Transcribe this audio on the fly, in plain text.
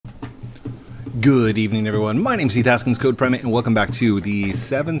Good evening, everyone. My name's Heath, Haskins, Code Primate, and welcome back to the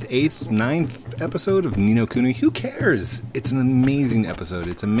 7th, 8th, 9th episode of No Kuni. Who cares? It's an amazing episode.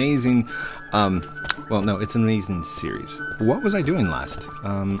 It's amazing. Well, no, it's an amazing series. What was I doing last?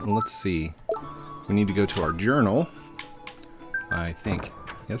 Let's see. We need to go to our journal, I think.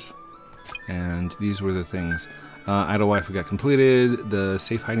 Yes? And these were the things. Idle Wife we got completed. The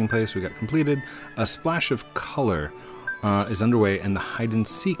Safe Hiding Place we got completed. A Splash of Color is underway, and the Hide and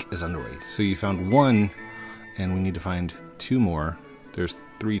Seek is underway. So you found one, and we need to find two more. There's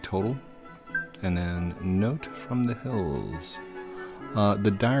 3 total. And then Note from the Hills.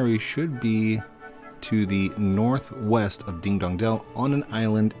 The diary should be to the northwest of Ding Dong Dell on an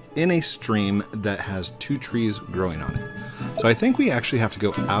island in a stream that has 2 trees growing on it. So I think we actually have to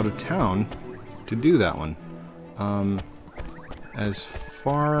go out of town to do that one. As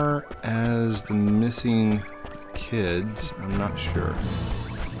far as the missing kids, I'm not sure.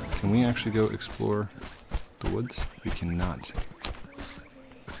 Can we actually go explore the woods? We cannot.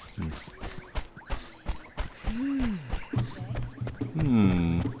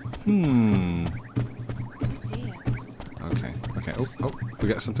 Okay. Oh, we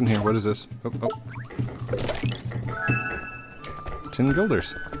got something here. What is this? Oh. 10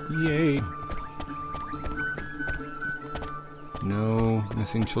 guilders. Yay. No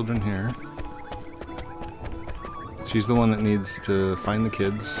missing children here. She's the one that needs to find the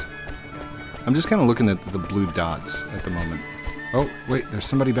kids. I'm just kind of looking at the blue dots at the moment. Oh, wait, there's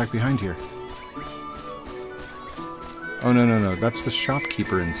somebody back behind here. Oh, no. That's the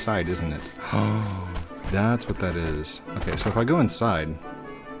shopkeeper inside, isn't it? Oh, that's what that is. Okay, so if I go inside...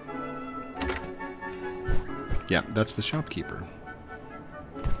 Yeah, that's the shopkeeper.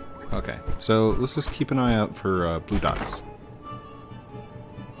 Okay, so let's just keep an eye out for blue dots.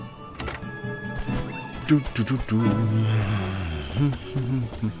 Can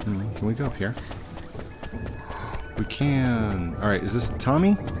we go up here? We can. Alright, is this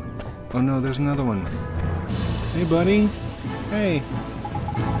Tommy? Oh no, there's another one. Hey buddy. Hey.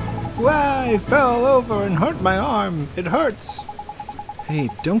 Why, I fell over and hurt my arm. It hurts. Hey,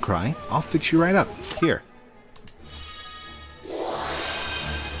 don't cry. I'll fix you right up. Here.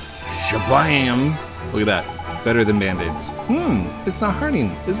 Shabam! Look at that. Better than band-aids. It's not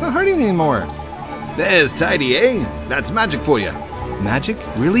hurting. It's not hurting anymore. There's tidy, eh? That's magic for you. Magic?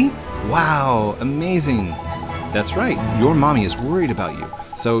 Really? Wow, amazing. That's right, your mommy is worried about you.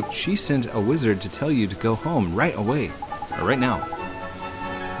 So she sent a wizard to tell you to go home right away. Or right now.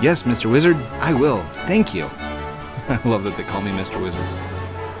 Yes, Mr. Wizard, I will. Thank you. I love that they call me Mr. Wizard.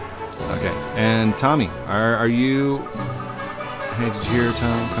 Okay, and Tommy, are you... Hey, did you hear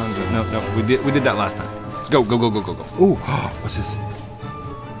Tom? No, we did that last time. Let's go. Ooh, what's this?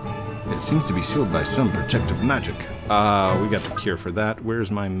 It seems to be sealed by some protective magic. We got the cure for that. Where's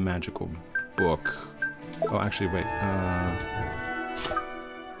my magical book? Oh, actually, wait.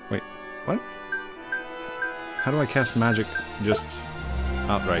 Wait, what? How do I cast magic just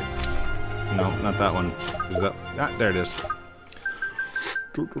outright? No, not that one. Is that... Ah, there it is.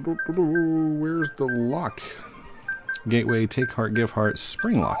 Where's the lock? Gateway, take heart, give heart,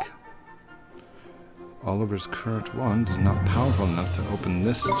 spring lock. Oliver's current wand is not powerful enough to open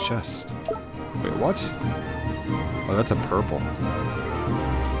this chest. Wait, what? Oh, that's a purple.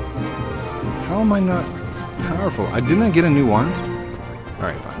 How am I not powerful? Didn't I get a new wand?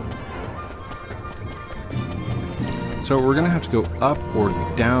 Alright, fine. So we're gonna have to go up or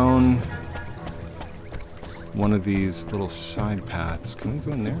down one of these little side paths. Can we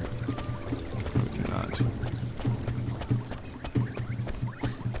go in there? We cannot.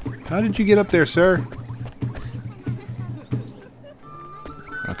 How did you get up there, sir?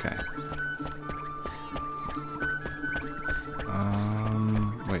 Okay.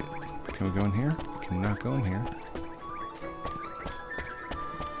 Wait. Can we go in here? We cannot go in here.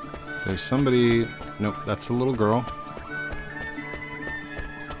 There's somebody... Nope, that's a little girl.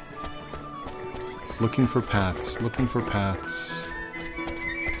 Looking for paths. Looking for paths.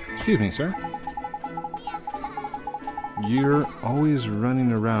 Excuse me, sir. You're always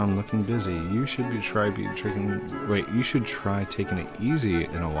running around looking busy. You should you should try taking it easy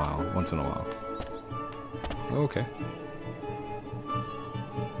once in a while. Okay.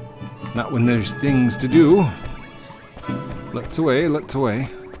 Not when there's things to do. Let's away.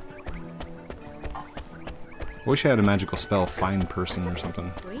 Wish I had a magical spell, find person or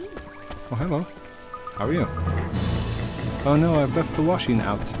something. Oh, hello. How are you? Oh no, I've left the washing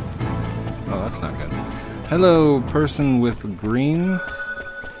out. Oh, that's not good. Hello, person with green.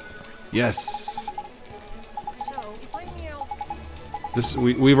 Yes.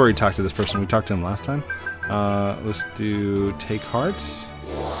 We've already talked to this person. We talked to him last time. Let's do take heart.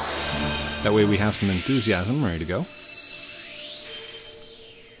 That way we have some enthusiasm ready to go.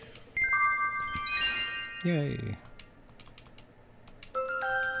 Yay.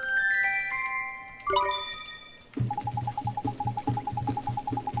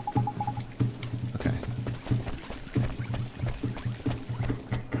 Okay.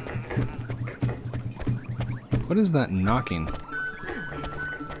 What is that knocking?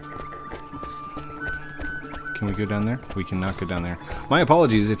 Can we go down there? We cannot go down there. My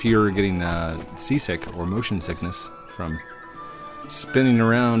apologies if you're getting seasick or motion sickness from spinning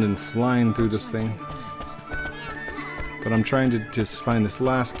around and flying through this thing. But I'm trying to just find this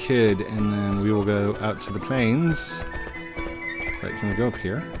last kid, and then we will go out to the plains. Right, can we go up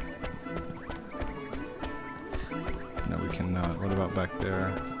here? No, we cannot. What about back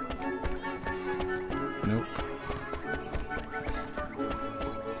there? Nope.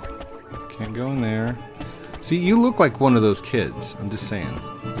 Can't go in there. See, you look like one of those kids. I'm just saying.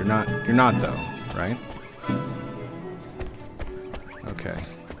 You're not though, right? Okay.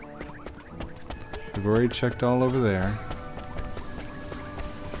 We've already checked all over there.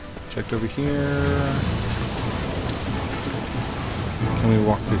 Checked over here. Can we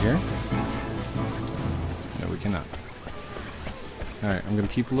walk through here? No, we cannot. Alright, I'm gonna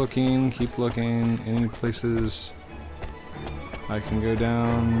keep looking. Any places I can go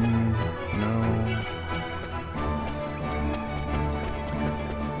down? No.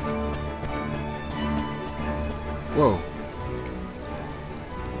 Whoa.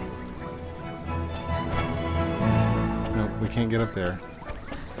 No, we can't get up there.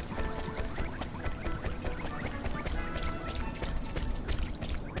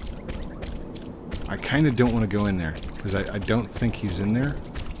 I kind of don't want to go in there, because I don't think he's in there.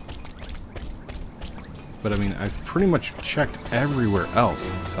 But I mean, I've pretty much checked everywhere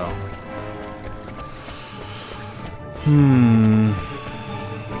else, so...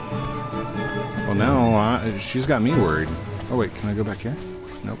 Well, now she's got me worried. Oh wait, can I go back here?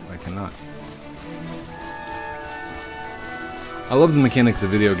 Nope, I cannot. I love the mechanics of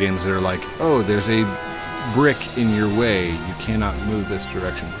video games that are like, oh, there's a brick in your way. You cannot move this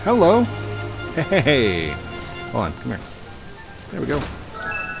direction. Hello! Hey! Hold on, come here. There we go.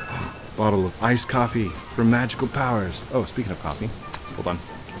 Bottle of iced coffee from Magical Powers. Oh, speaking of coffee, hold on.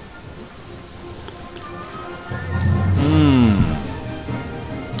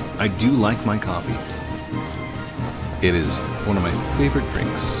 I do like my coffee. It is one of my favorite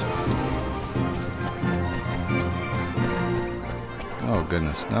drinks. Oh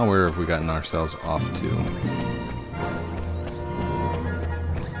goodness, now where have we gotten ourselves off to?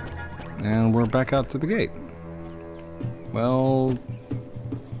 And we're back out to the gate. Well,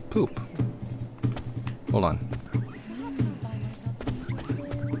 poop. Hold on.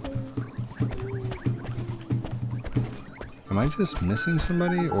 Am I just missing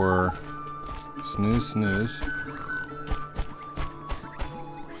somebody, or snooze, snooze?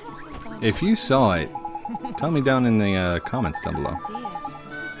 If you saw it, tell me down in the comments down below.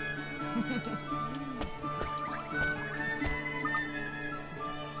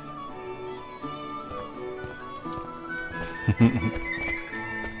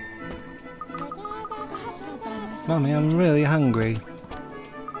 Mommy, I'm really hungry.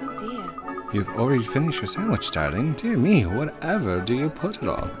 Oh dear. You've already finished your sandwich, darling. Dear me, whatever do you put it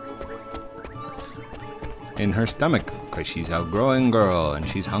all? In her stomach, because she's a growing girl and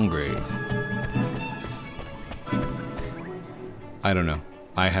she's hungry. I don't know.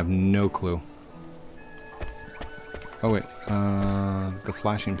 I have no clue. Oh wait, the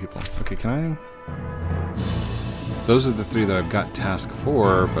flashing people. Okay, can I... Those are the three that I've got task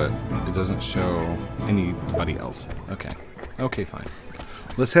for, but it doesn't show anybody else. Okay. Okay, fine.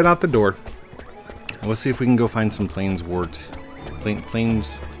 Let's head out the door. Let's see if we can go find some plainswort.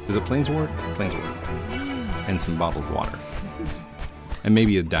 Plains... Is it plainswort? Plainswort. And some bottled water. And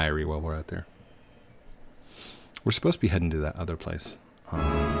maybe a diary while we're out there. We're supposed to be heading to that other place.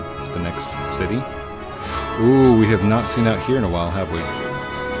 The next city. Ooh, we have not seen out here in a while, have we?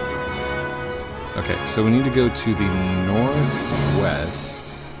 Okay, so we need to go to the northwest.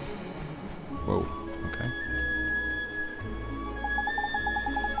 Whoa, okay.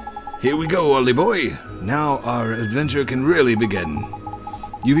 Here we go, oldie boy. Now our adventure can really begin.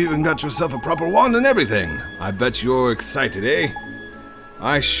 You've even got yourself a proper wand and everything. I bet you're excited, eh?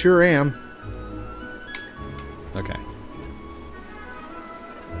 I sure am. Okay.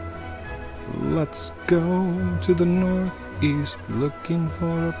 Let's go to the northeast, looking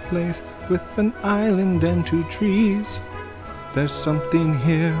for a place with an island and 2 trees. There's something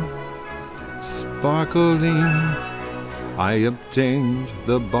here, sparkling. I obtained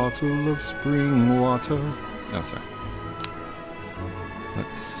the bottle of spring water. Oh, sorry.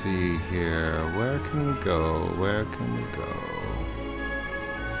 Let's see here. Where can we go? Where can we go?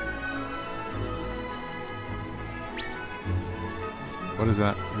 What is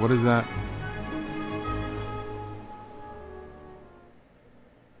that? What is that?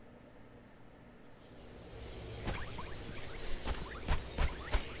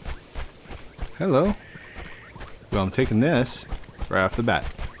 Hello. Well, I'm taking this right off the bat.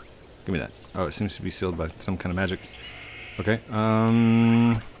 Give me that. Oh, it seems to be sealed by some kind of magic. Okay.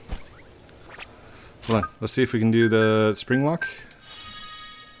 Hold on. Let's see if we can do the spring lock.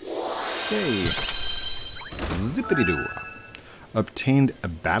 Yay. Zippity-doo. Obtained a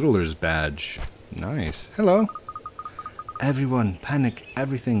battler's badge. Nice. Hello. Everyone, panic.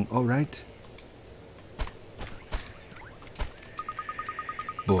 Everything all right?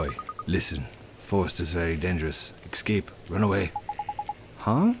 Boy, listen. Forest is very dangerous. Escape. Run away.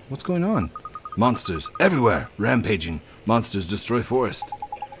 Huh? What's going on? Monsters everywhere. Rampaging. Monsters destroy forest.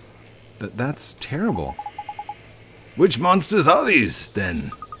 That's terrible. Which monsters are these,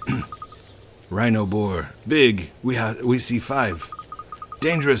 then? Rhino boar. Big. We see 5.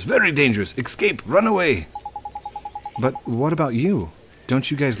 Dangerous. Very dangerous. Escape. Run away. But what about you? Don't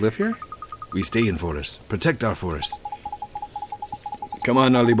you guys live here? We stay in forest. Protect our forest. Come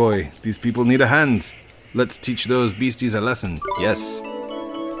on, Ollie boy. These people need a hand. Let's teach those beasties a lesson. Yes.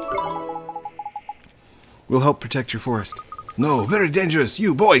 We'll help protect your forest. No, very dangerous.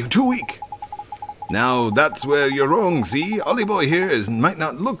 You, boy, too weak. Now, that's where you're wrong, see? Ollie boy here might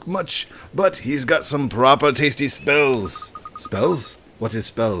not look much, but he's got some proper tasty spells. Spells? What is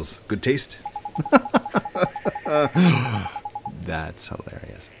spells? Good taste? That's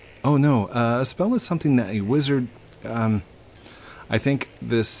hilarious. Oh, no. A spell is something that a wizard... I think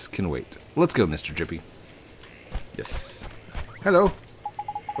this can wait. Let's go, Mr. Drippy. Yes. Hello.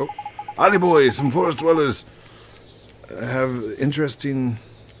 Oh, Ollie boy, some forest dwellers have interesting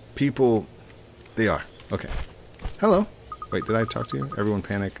people. They are. Okay. Hello. Wait, did I talk to you? Everyone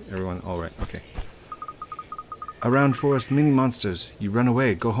panic. Everyone. All right. Okay. Around forest, mini monsters. You run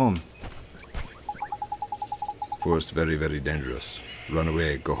away. Go home. Forest very, very dangerous. Run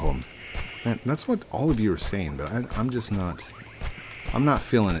away. Go home. Man, that's what all of you are saying, but I'm just not... I'm not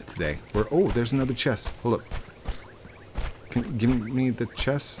feeling it today. Oh, there's another chest. Hold up. Give me the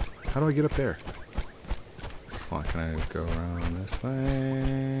chest. How do I get up there? Hold on, can I go around this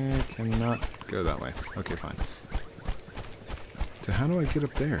way? Cannot go that way. Okay, fine. So how do I get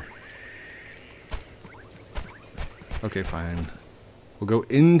up there? Okay, fine. We'll go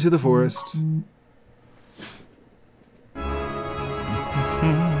into the forest.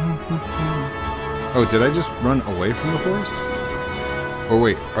 Oh, did I just run away from the forest? Oh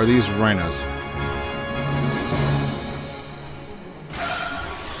wait, are these rhinos?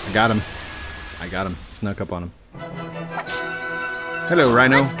 I got him. I got him. Snuck up on him. Hello,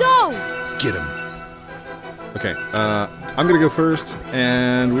 rhino. Let's go! Get him. Okay, I'm gonna go first,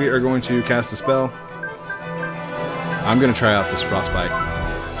 and we are going to cast a spell. I'm gonna try out this frostbite.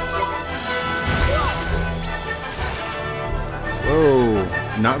 Whoa,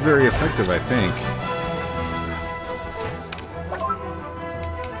 not very effective, I think.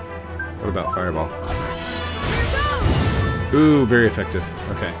 What about fireball? Ooh, very effective.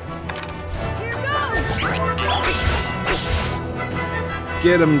 Okay.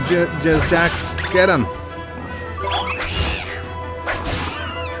 Get him, Jazz Jax. Get him.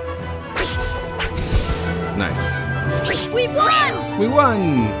 Nice. We won! We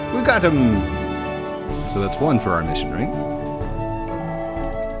won! We got him! So that's 1 for our mission, right?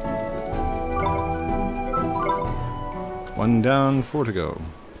 One down, 4 to go.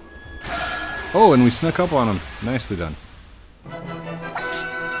 Oh, and we snuck up on him. Nicely done.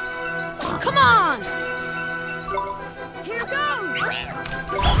 Come on! Here goes!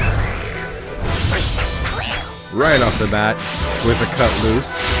 Right off the bat with a cut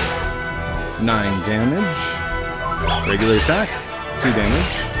loose. 9 damage. Regular attack. 2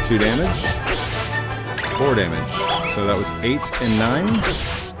 damage. 2 damage. 4 damage. So that was 8 and 9.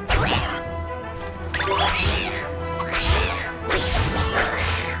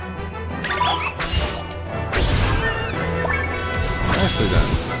 Nicely done.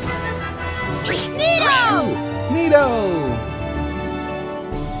 Neato! Neato!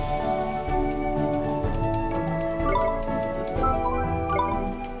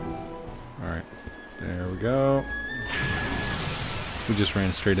 Alright. There we go. We just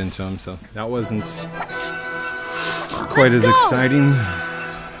ran straight into him, so that wasn't quite as exciting.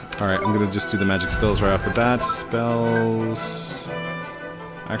 Alright, I'm gonna just do the magic spells right off the bat. Spells...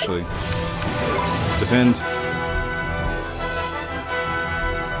 Actually... Defend.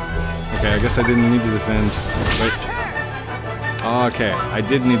 Okay, I guess I didn't need to defend. Wait. Okay, I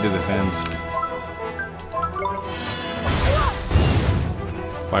did need to defend.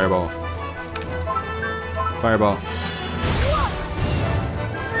 Fireball. Fireball.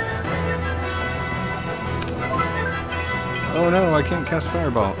 Oh no, I can't cast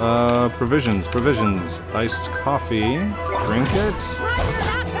Fireball. Provisions, provisions. Iced coffee. Drink it.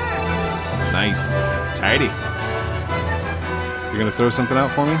 Nice. Tidy. You're gonna throw something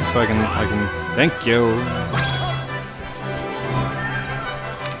out for me so I can thank you.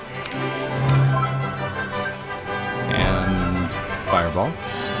 And Fireball.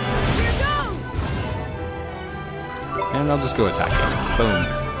 And I'll just go attack him. Boom.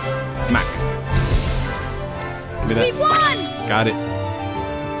 Smack. Give me that. We won! Got it.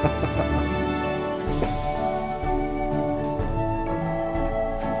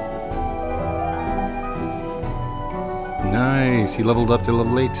 Nice. He leveled up to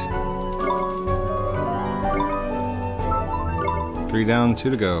level 8. 3 down, 2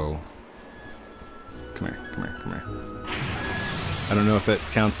 to go. Come here, come here, come here. I don't know if that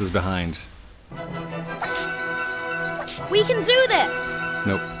counts as behind. We can do this!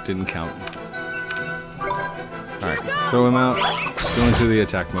 Nope, didn't count. Alright, throw him out. Just go into the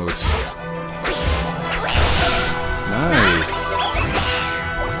attack mode. Nice.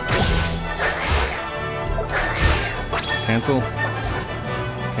 Cancel.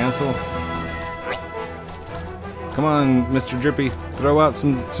 Cancel. Come on, Mr. Drippy. Throw out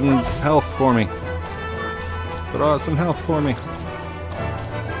some health for me. Throw out some health for me.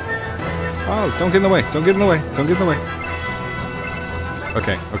 Oh, don't get in the way. Don't get in the way. Don't get in the way.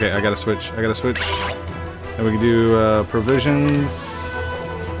 Okay, okay, I gotta switch. I gotta switch. And we can do provisions.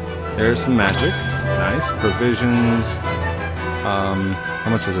 There's some magic. Nice. Provisions. How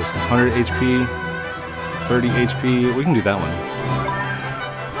much is this? 100 HP. 30 HP. We can do that one.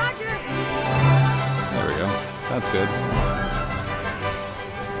 There we go. That's good.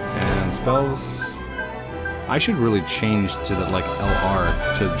 And spells. I should really change to the like LR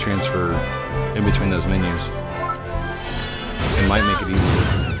to transfer in between those menus. It might make it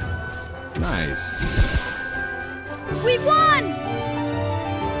easier. Nice. We won!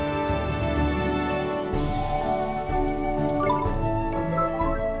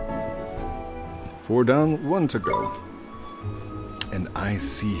 4 down, 1 to go. And I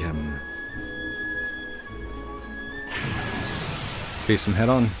see him. Face him head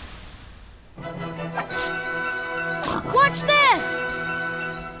on. Watch this!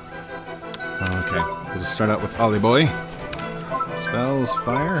 Okay, we'll just start out with Ollie Boy. Spells,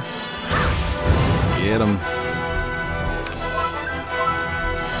 fire. Get him.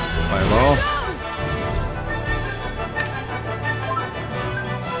 Fireball.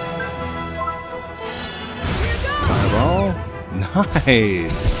 Fireball.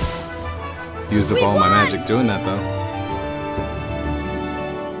 Nice. Used up all my magic doing that though.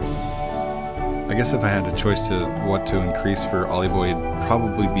 I guess if I had a choice to what to increase for Ollie Boy, it'd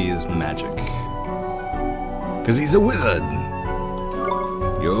probably be his magic. Because he's a wizard.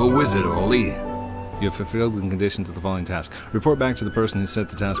 You're a wizard, Ollie. You have fulfilled the conditions of the following task. Report back to the person who set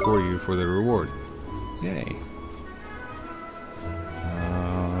the task for you for their reward. Yay.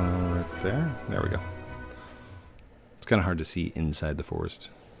 Right there. There we go. It's kind of hard to see inside the forest.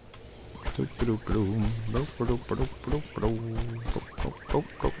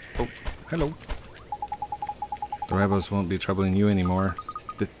 Hello. The rebels won't be troubling you anymore.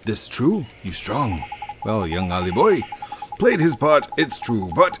 This true? You strong? Well, young Ollie Boy played his part, it's true,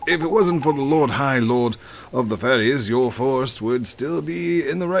 but if it wasn't for the Lord High Lord of the Fairies, your forest would still be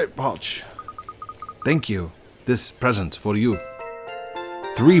in the right patch. Thank you. This present for you.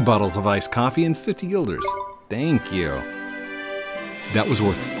 3 bottles of iced coffee and 50 guilders. Thank you. That was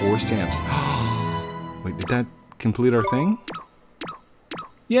worth 4 stamps. Wait, did that complete our thing?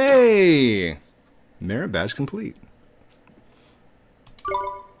 Yay! Merit badge complete.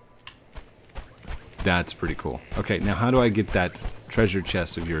 That's pretty cool. Okay, now how do I get that treasure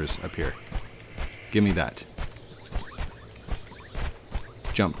chest of yours up here? Give me that.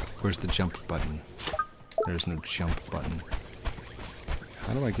 Jump. Where's the jump button? There's no jump button.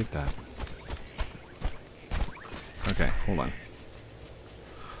 How do I get that? Okay, hold on.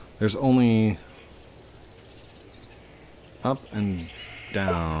 There's only up and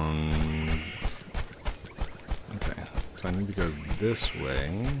down. Okay, so I need to go this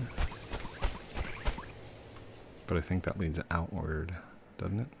way. But I think that leads outward,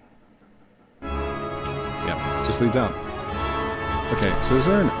 doesn't it? Yep, just leads out. Okay, so is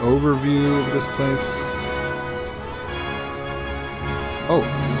there an overview of this place? Oh!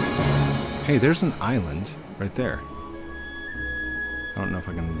 Hey, there's an island right there. I don't know if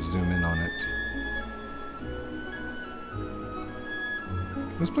I can zoom in on it.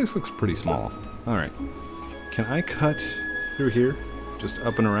 This place looks pretty small. Alright. Can I cut through here? Just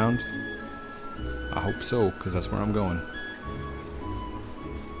up and around? I hope so, because that's where I'm going.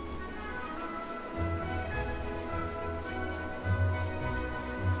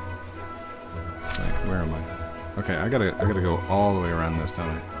 Right, where am I? Okay, I gotta go all the way around this, don't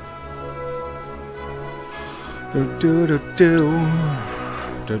I?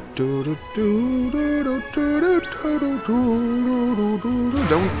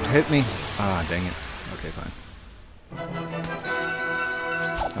 Don't hit me. Ah, dang it. Okay, fine.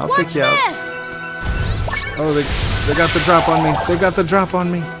 I'll take you out. Oh, they got the drop on me. They got the drop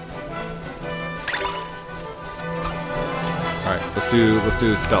on me. All right, let's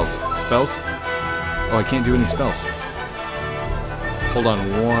do spells. Spells? Oh, I can't do any spells. Hold on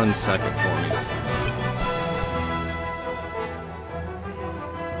 1 second for me.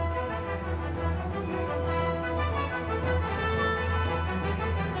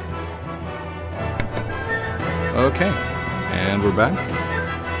 Okay, and we're back.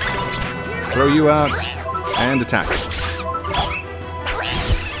 Throw you out and attack.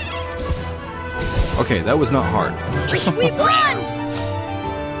 Okay, that was not hard. We won!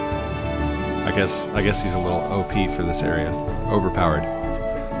 I guess he's a little OP for this area. Overpowered.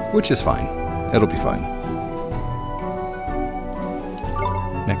 Which is fine. It'll be fine.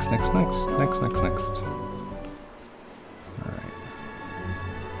 Next. Alright.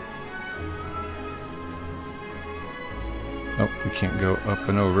 Oh, we can't go up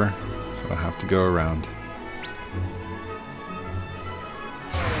and over, so I have to go around.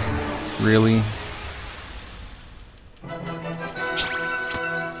 Really?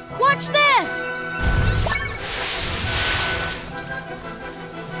 Watch this!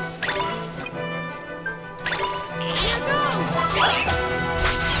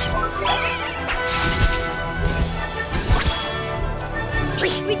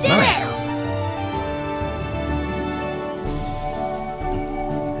 We did Nice. it!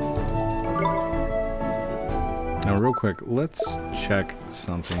 Now, real quick, let's check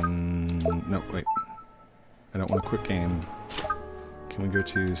something. No, wait. I don't want to quit game. Can we go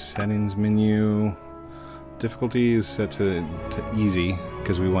to settings menu? Difficulty is set to easy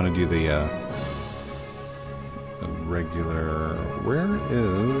because we want to do the regular. Where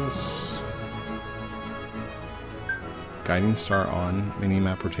is guiding star on?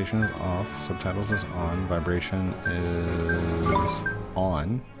 Mini-map rotation is off. Subtitles is on. Vibration is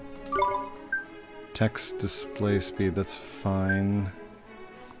on. Text display speed, that's fine.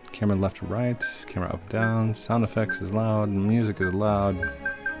 Camera left to right, camera up down, sound effects is loud, music is loud.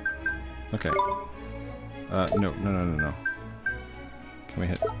 Okay. No. Can we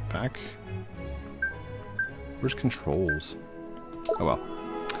hit back? Where's controls? Oh well.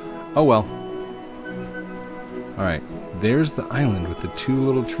 Oh well. Alright, there's the island with the 2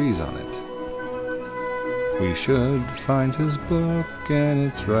 little trees on it. We should find his book,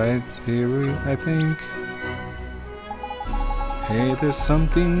 and it's right here, I think. Hey, there's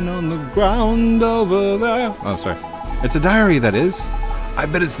something on the ground over there. Oh, sorry. It's a diary, that is. I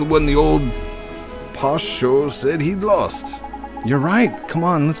bet it's the one the old posh show said he'd lost. You're right. Come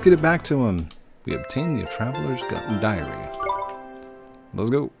on, let's get it back to him. We obtained the traveler's diary. Let's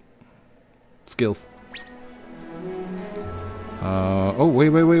go. Skills. Oh, wait.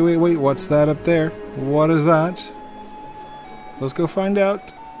 What's that up there? What is that? Let's go find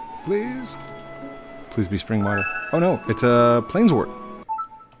out. Please. Please be spring water. Oh no, it's a plainswort.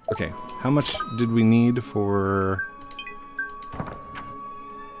 Okay, how much did we need for...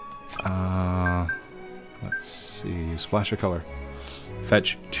 let's see, splash of color.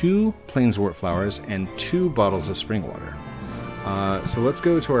 Fetch 2 plainswort flowers and 2 bottles of spring water. So let's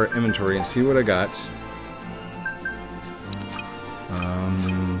go to our inventory and see what I got.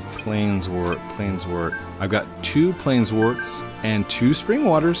 Plainswort. I've got 2 plainsworts and 2 spring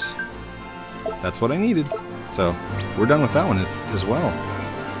waters. That's what I needed. So, we're done with that one as well.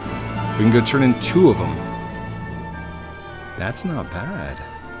 We can go turn in 2 of them. That's not bad.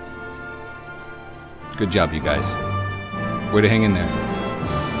 Good job, you guys. Way to hang in there.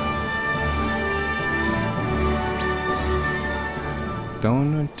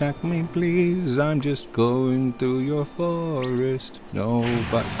 Don't attack me, please. I'm just going through your forest. No,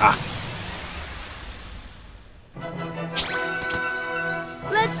 but... Ah!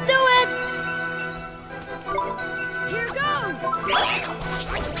 Let's do it! Here goes!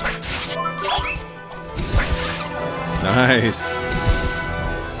 Nice.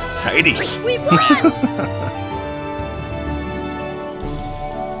 Tidy. We won!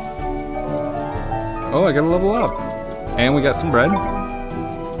 Oh, I gotta level up. And we got some bread.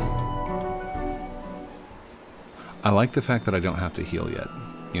 I like the fact that I don't have to heal yet.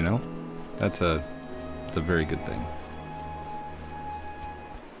 You know? That's a very good thing.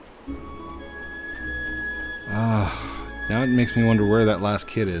 Now it makes me wonder where that last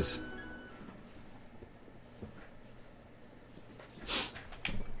kid is.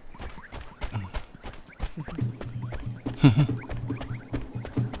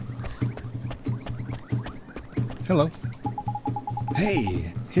 Hello.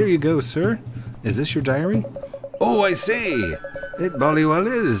 Hey, here you go, sir. Is this your diary? Oh, I say. It bally well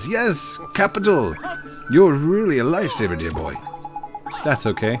is. Yes, capital. You're really a lifesaver, dear boy. That's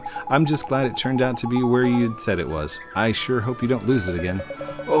okay. I'm just glad it turned out to be where you'd said it was. I sure hope you don't lose it again.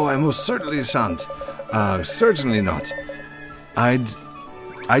 Oh, I most certainly shan't. Certainly not.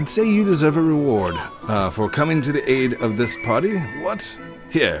 I'd say you deserve a reward for coming to the aid of this party. What?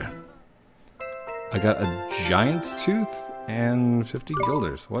 Here. I got a giant's tooth and 50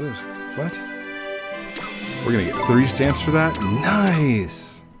 guilders. What? We're gonna get 3 stamps for that?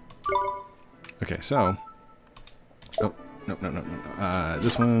 Nice! Okay, so... Oh, no.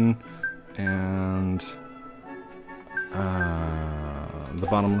 This one, and... the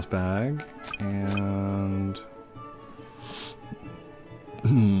bottomless bag, and...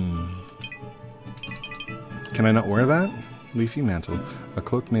 Can I not wear that? Leafy mantle. A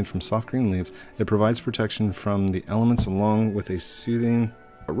cloak made from soft green leaves. It provides protection from the elements along with a soothing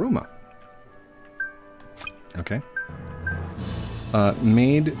aroma. Okay.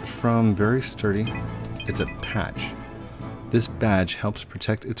 Made from very sturdy. It's a patch. This badge helps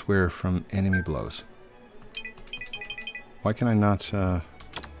protect its wearer from enemy blows. Why can I not, Oh,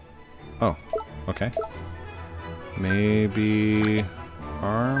 okay. Maybe...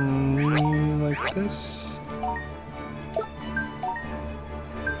 arm like this?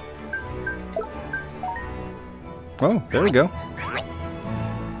 Oh, there we go.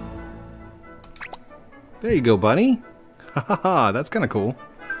 There you go, buddy. Ha ha ha, that's kind of cool.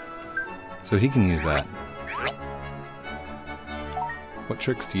 So he can use that. What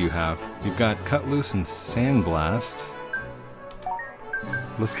tricks do you have? You've got Cut Loose and Sandblast.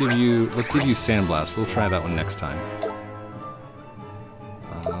 Let's give you Sandblast. We'll try that one next time.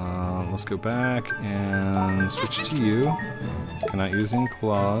 Let's go back and switch to you. Cannot use any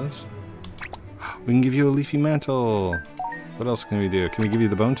claws. We can give you a Leafy Mantle. What else can we do? Can we give you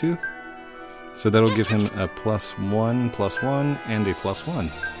the Bone Tooth? So that'll give him a +1/+1 and a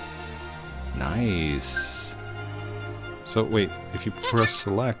 +1. Nice. So wait, if you press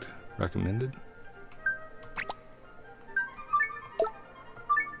select, recommended.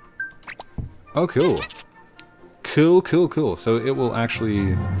 Oh, cool. Cool. So it will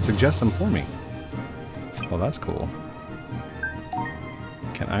actually suggest them for me. Well, that's cool.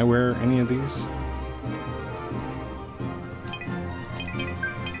 Can I wear any of these?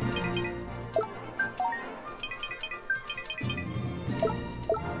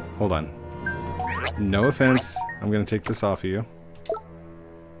 Hold on. No offense. I'm going to take this off of you.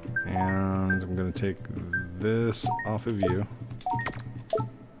 And I'm going to take this off of you.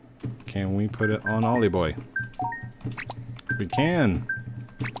 Can we put it on Ollie Boy? We can.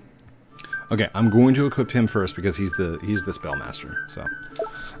 Okay, I'm going to equip him first because he's the spellmaster. So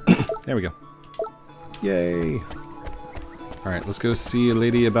there we go. Yay! All right, let's go see a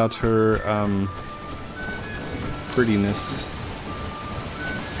lady about her prettiness.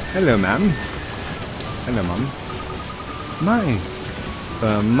 Hello, ma'am. Hello, ma'am.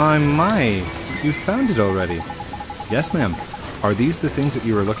 My. You found it already. Yes, ma'am. Are these the things that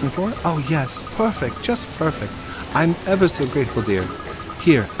you were looking for? Oh, yes. Perfect. Just perfect. I'm ever so grateful, dear.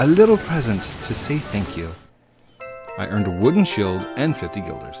 Here, a little present to say thank you. I earned a wooden shield and 50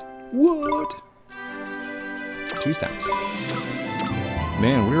 guilders. What? 2 stamps.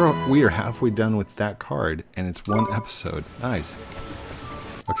 Man, we are halfway done with that card, and it's 1 episode. Nice.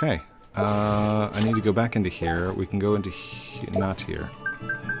 Okay. I need to go back into here. We can go into not here.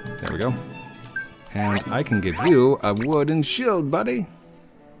 There we go. And I can give you a wooden shield, buddy.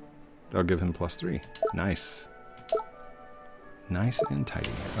 That'll give him +3. Nice. Nice and tidy.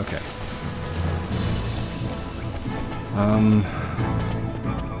 Okay.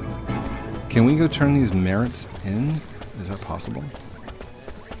 Can we go turn these merits in? Is that possible?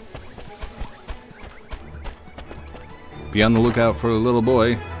 Be on the lookout for a little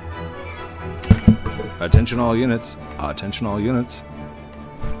boy. Attention all units. Attention all units.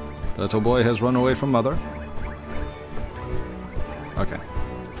 Little boy has run away from mother. Okay.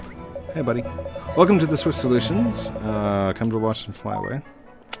 Hey, buddy. Welcome to the Swift Solutions. Come to watch them fly away.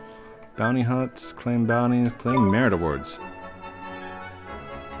 Bounty hunts, claim bounties, claim merit awards.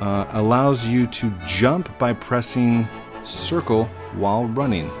 Allows you to jump by pressing circle while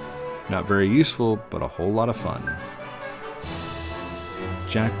running. Not very useful, but a whole lot of fun.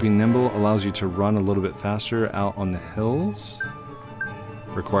 Jack Be Nimble allows you to run a little bit faster out on the hills.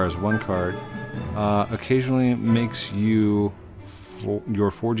 Requires 1 card. Occasionally makes your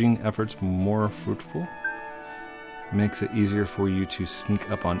forging efforts more fruitful. Makes it easier for you to sneak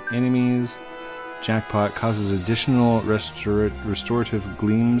up on enemies. Jackpot causes additional restorative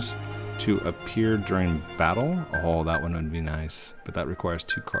gleams to appear during battle. Oh, that one would be nice, but that requires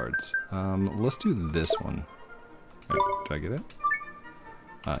 2 cards. Let's do this one. Wait, did I get it?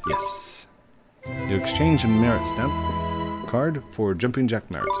 Yes. You exchange a merit stamp card for Jumping Jack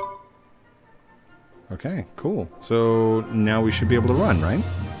merit. Okay, cool. So now we should be able to run, right?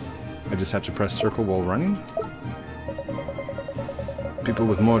 I just have to press circle while running. People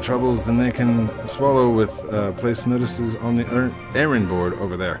with more troubles than they can swallow with place notices on the errand board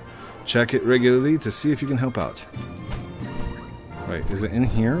over there. Check it regularly to see if you can help out. Wait, is it in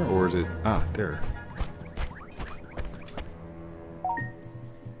here or is it... Ah, there.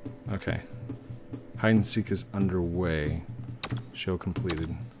 Okay. Hide and seek is underway. Show completed.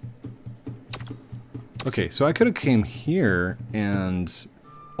 Okay, so I could have came here and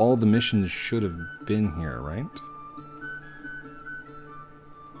all the missions should have been here, right?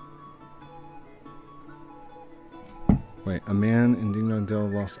 Wait, a man in Ding Dong Dell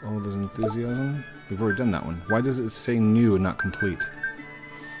lost all of his enthusiasm? We've already done that one. Why does it say new and not complete?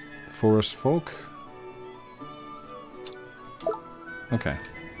 Forest folk? Okay.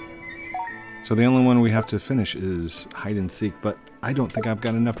 So the only one we have to finish is hide and seek, but I don't think I've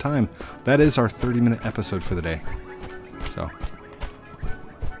got enough time. That is our 30-minute episode for the day. So.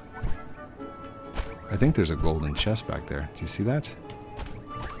 I think there's a golden chest back there. Do you see that?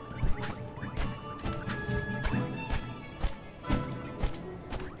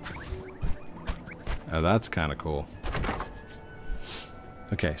 Oh, that's kind of cool.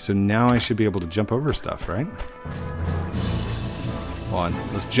 Okay, so now I should be able to jump over stuff, right? Hold on,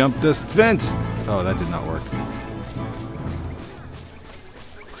 let's jump this fence! Oh, that did not work.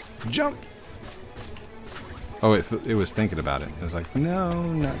 Jump! Oh, it was thinking about it. It was like, no,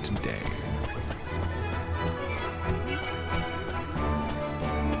 not today.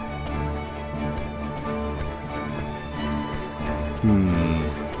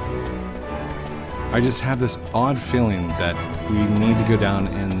 I just have this odd feeling that we need to go down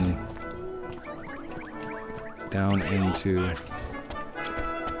into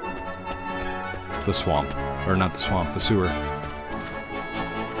the swamp. Or not the swamp, the sewer.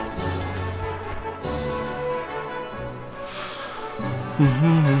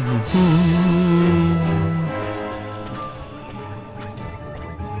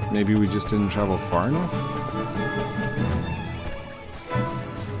 Maybe we just didn't travel far enough?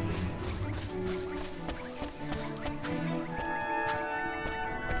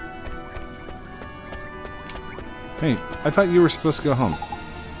 Hey, I thought you were supposed to go home.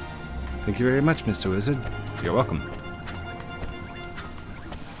 Thank you very much, Mr. Wizard. You're welcome.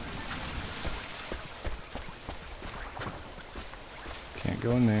 Can't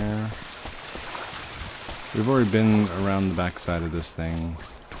go in there. We've already been around the backside of this thing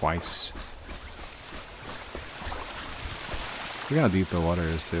twice. Look how deep the water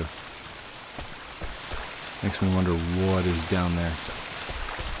is, too. Makes me wonder what is down there.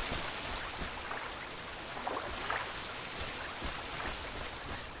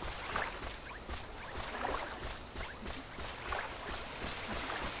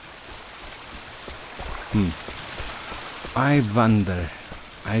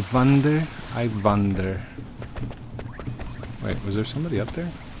 I wonder. Wait, was there somebody up there?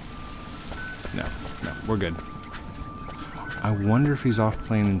 No, we're good. I wonder if he's off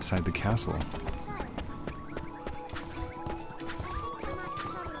playing inside the castle.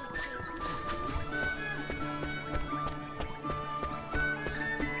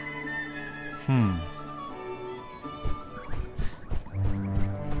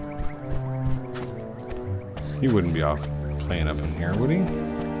 He wouldn't be off playing up in here, would he?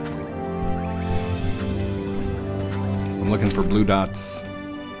 I'm looking for blue dots.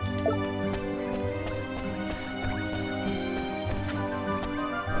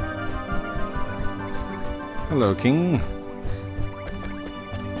 Hello, King.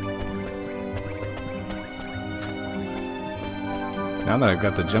 Now that I've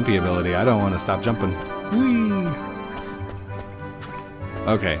got the jumpy ability, I don't want to stop jumping. Whee!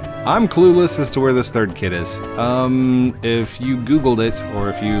 Okay, I'm clueless as to where this third kid is. If you Googled it, or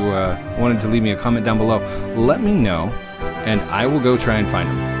if you wanted to leave me a comment down below, let me know, and I will go try and find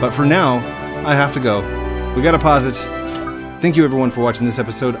him. But for now, I have to go. We gotta pause it. Thank you everyone for watching this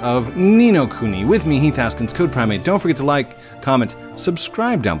episode of No Kuni. With me, Heath, Haskins, Code Primate. Don't forget to like, comment,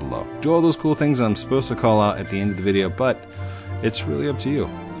 subscribe down below. Do all those cool things I'm supposed to call out at the end of the video, but It's really up to you.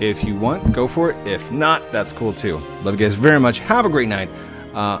 If you want, go for it. If not, that's cool too. Love you guys very much. Have a great night.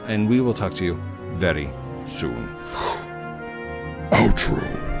 And we will talk to you very soon.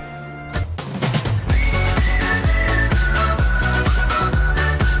 Outro.